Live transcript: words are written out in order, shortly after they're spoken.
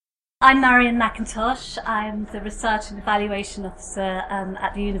I'm Marian Mackintosh. I'm the Research and Evaluation Officer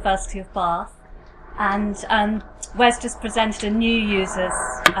at the University of Bath. And Wes just presented a new user's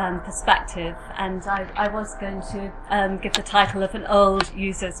perspective, and I was going to give the title of an old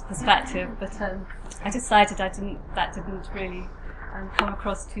user's perspective, but I decided that didn't really come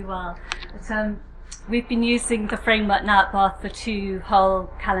across too well. But we've been using the framework now at Bath for 2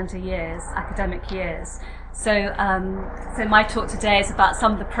 whole calendar years, academic years. So my talk today is about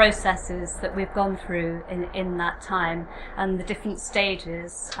some of the processes that we've gone through in that time and the different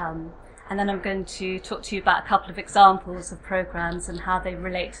stages. And then I'm going to talk to you about a couple of examples of programs and how they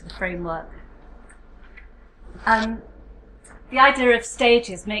relate to the framework. The idea of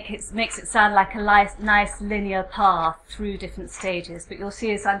stages makes it sound like a nice linear path through different stages, but you'll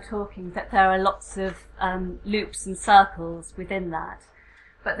see as I'm talking that there are lots of loops and circles within that.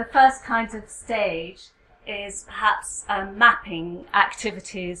 But the first kind of stage is perhaps mapping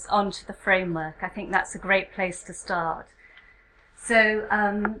activities onto the framework. I think that's a great place to start. So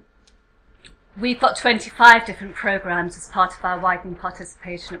we've got 25 different programs as part of our widening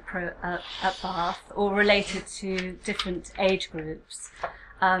participation at Bath, all related to different age groups.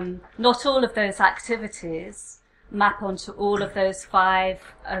 Not all of those activities map onto all of those 5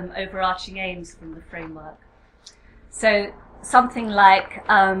 overarching aims from the framework. So something like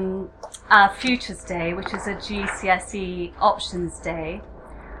our Futures Day, which is a GCSE options day,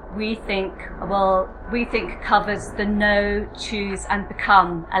 we think covers the know, choose and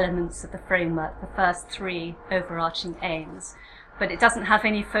become elements of the framework, the first 3 overarching aims. But it doesn't have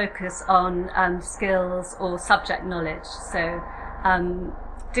any focus on skills or subject knowledge. So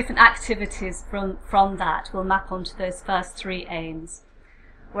different activities from that will map onto those first 3 aims.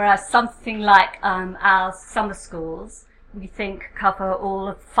 Whereas something like our summer schools, we think cover all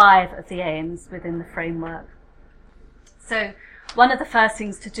of 5 of the aims within the framework. So one of the first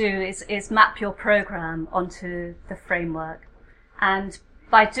things to do is map your program onto the framework. And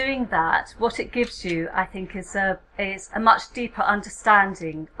by doing that, what it gives you, I think, is a much deeper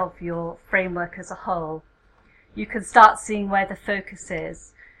understanding of your framework as a whole. You can start seeing where the focus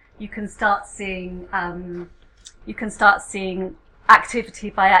is. You can start seeing activity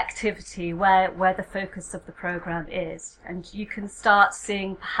by activity where the focus of the program is, and you can start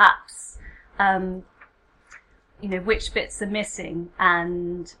seeing perhaps which bits are missing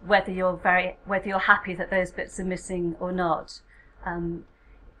and whether you're happy that those bits are missing or not.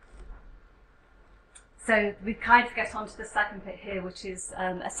 So we kind of get onto the second bit here, which is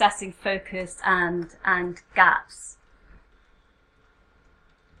assessing focus and gaps.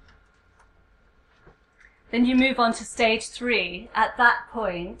 Then you move on to stage 3. At that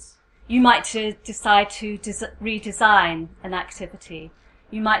point, you might decide to redesign an activity.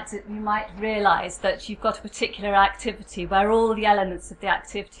 You might realise that you've got a particular activity where all the elements of the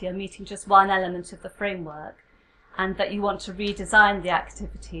activity are meeting just one element of the framework, and that you want to redesign the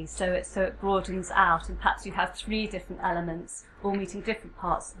activity so it broadens out, and perhaps you have 3 different elements all meeting different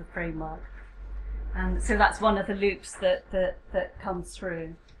parts of the framework. So that's one of the loops that comes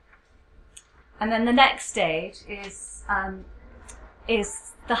through. And then the next stage is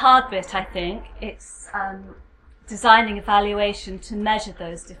the hard bit, I think. It's designing evaluation to measure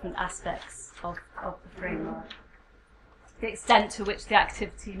those different aspects of the framework, the extent to which the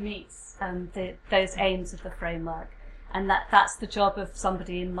activity meets those aims of the framework, and that's the job of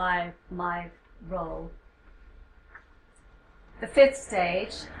somebody in my role. The 5th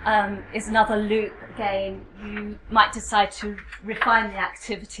stage is another loop again. You might decide to refine the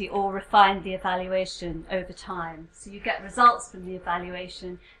activity or refine the evaluation over time. So you get results from the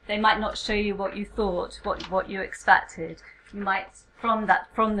evaluation. They might not show you what you thought, what you expected. You might, from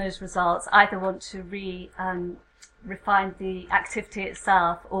those results, either want to refine the activity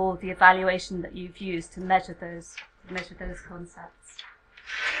itself or the evaluation that you've used to measure those concepts.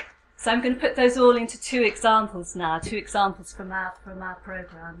 So I'm going to put those all into 2 examples now, 2 examples from our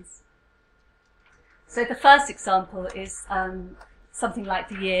programs. So the first example is something like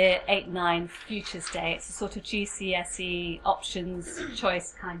the year 8-9 Futures Day. It's a sort of GCSE options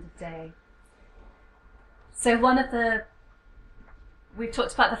choice kind of day. So we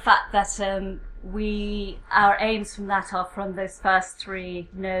talked about the fact that our aims from that are from those first 3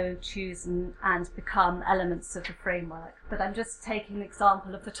 know, choose and become elements of the framework. But I'm just taking an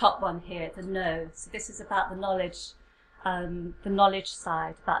example of the top one here, the know. So this is about the knowledge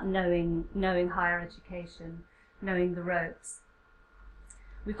side, about knowing higher education, knowing the ropes.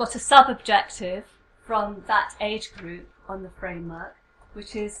 We've got a sub-objective from that age group on the framework,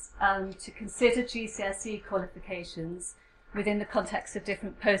 which is to consider GCSE qualifications within the context of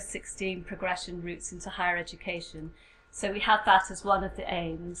different post-16 progression routes into higher education. So we have that as one of the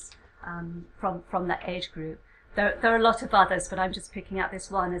aims. from that age group. There are a lot of others, but I'm just picking out this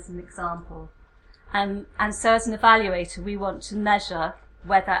one as an example. And so as an evaluator, we want to measure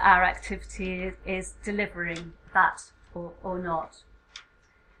whether our activity is delivering that or not.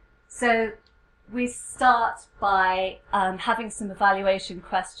 So we start by having some evaluation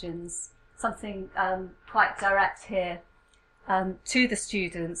questions, something quite direct here to the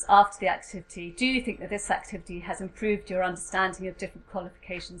students after the activity. Do you think that this activity has improved your understanding of different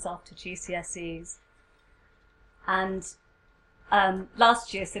qualifications after GCSEs? And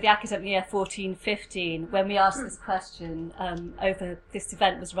last year, so the academic year 14-15, when we asked this question, this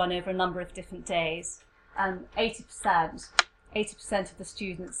event was run over a number of different days, 80% of the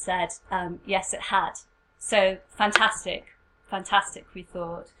students said yes, it had. So fantastic, we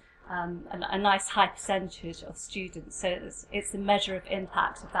thought. A nice high percentage of students. So it's a measure of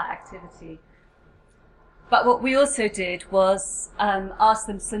impact of that activity. But what we also did was ask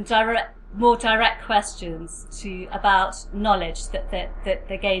them some more direct questions about knowledge that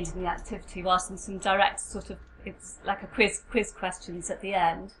they gained in the activity. We asked them some direct it's like a quiz questions at the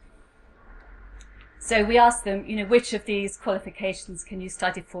end. So we asked them, which of these qualifications can you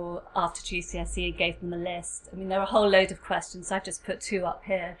study for after GCSE, and gave them a list. I mean, there are a whole load of questions. I've just put 2 up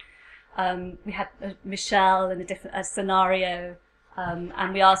here. We had Michelle in a scenario,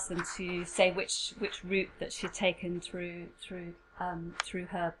 and we asked them to say which route that she'd taken through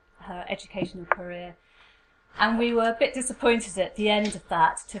her educational career. And we were a bit disappointed at the end of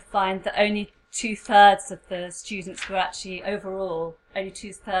that to find that only 2/3 of the students were actually overall, only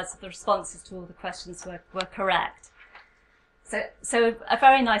 2/3 of the responses to all the questions were correct. So a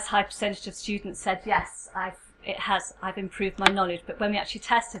very nice high percentage of students said, yes, I've improved my knowledge. But when we actually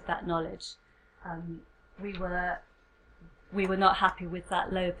tested that knowledge, we were not happy with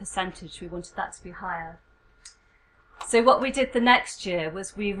that low percentage. We wanted that to be higher. So what we did the next year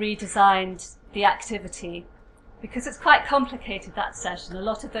was we redesigned the activity, because it's quite complicated, that session. A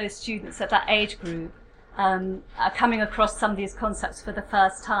lot of those students at that age group are coming across some of these concepts for the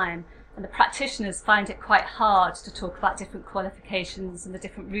first time, and the practitioners find it quite hard to talk about different qualifications and the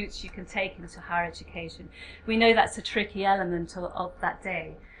different routes you can take into higher education. We know that's a tricky element of that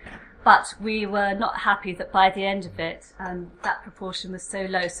day, but we were not happy that by the end of it that proportion was so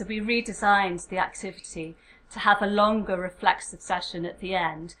low. So we redesigned the activity to have a longer reflexive session at the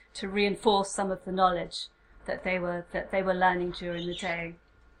end to reinforce some of the knowledge that they were learning during the day.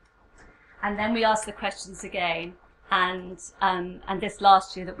 And then we asked the questions again, and this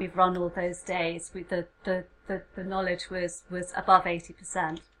last year that we've run all those days, the knowledge was above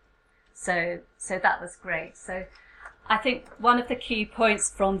 80%. So that was great. So I think one of the key points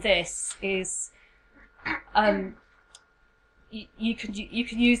from this is you can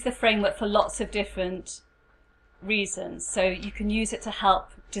use the framework for lots of different reasons. So you can use it to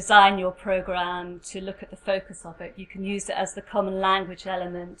help design your program, to look at the focus of it. You can use it as the common language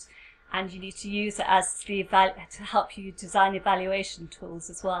element, and you need to use it as to help you design evaluation tools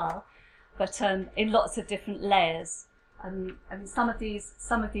as well. But in lots of different layers. And some of these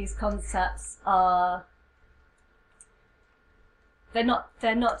concepts are they're not.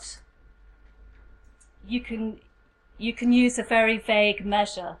 You can use a very vague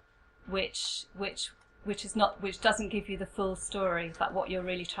measure, which doesn't give you the full story about what you're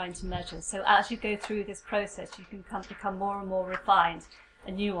really trying to measure. So as you go through this process, you can become more and more refined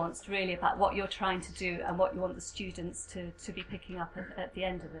and nuanced really about what you're trying to do and what you want the students to be picking up at the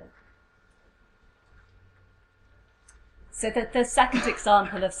end of it. So the second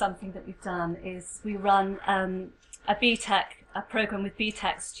example of something that we've done is we run a program with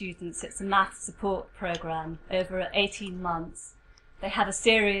BTEC students. It's a maths support program over 18 months. They have a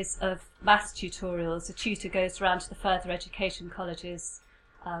series of maths tutorials. A tutor goes around to the further education colleges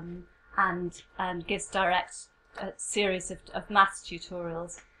and gives direct a series of maths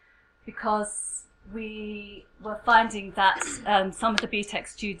tutorials, because we were finding that some of the BTEC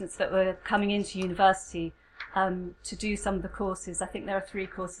students that were coming into university to do some of the courses, I think there are 3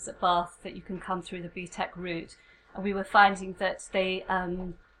 courses at Bath that you can come through the BTEC route, and we were finding that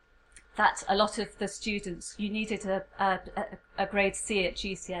that a lot of the students, you needed a grade C at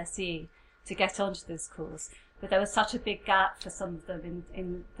GCSE to get onto this course. But there was such a big gap for some of them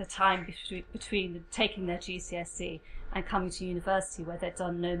in the time between taking their GCSE and coming to university, where they'd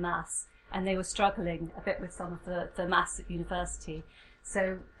done no maths, and they were struggling a bit with some of the maths at university.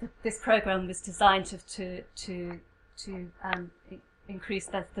 So this program was designed to increase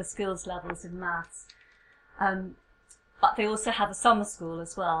the skills levels in maths. But they also have a summer school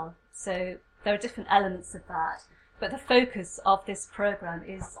as well. So there are different elements of that. But the focus of this program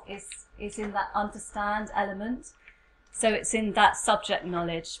is in that understand element. So it's in that subject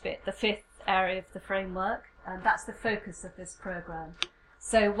knowledge bit, the fifth area of the framework, and that's the focus of this programme.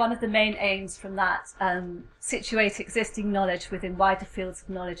 So one of the main aims from that, situate existing knowledge within wider fields of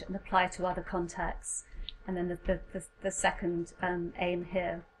knowledge and apply to other contexts. And then the second aim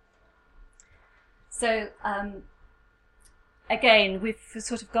here. So again, we've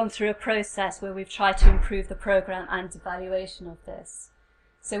sort of gone through a process where we've tried to improve the programme and evaluation of this.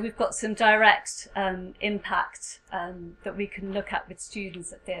 So we've got some direct impact that we can look at with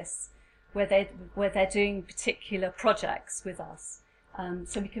students at this, where they're doing particular projects with us.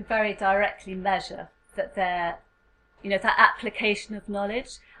 So we can very directly measure that they're, that application of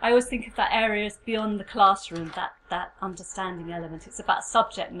knowledge. I always think of that area as beyond the classroom, that understanding element. It's about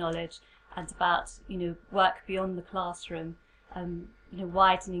subject knowledge and about, work beyond the classroom,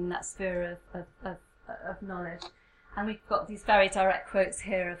 widening that sphere of knowledge. And we've got these very direct quotes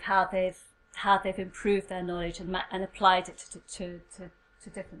here of how they've improved their knowledge and applied it to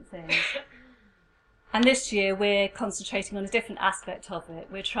different things. And this year we're concentrating on a different aspect of it.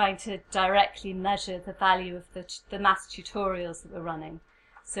 We're trying to directly measure the value of the maths tutorials that we're running.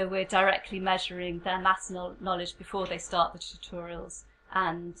 So we're directly measuring their maths knowledge before they start the tutorials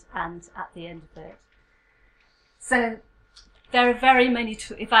and at the end of it. So there are very many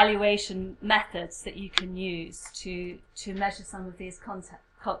evaluation methods that you can use to measure some of these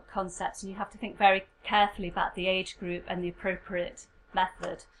concepts, and you have to think very carefully about the age group and the appropriate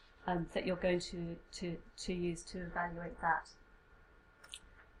method that you're going to use to evaluate that.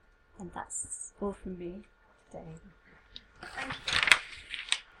 And that's all from me today. Thank you.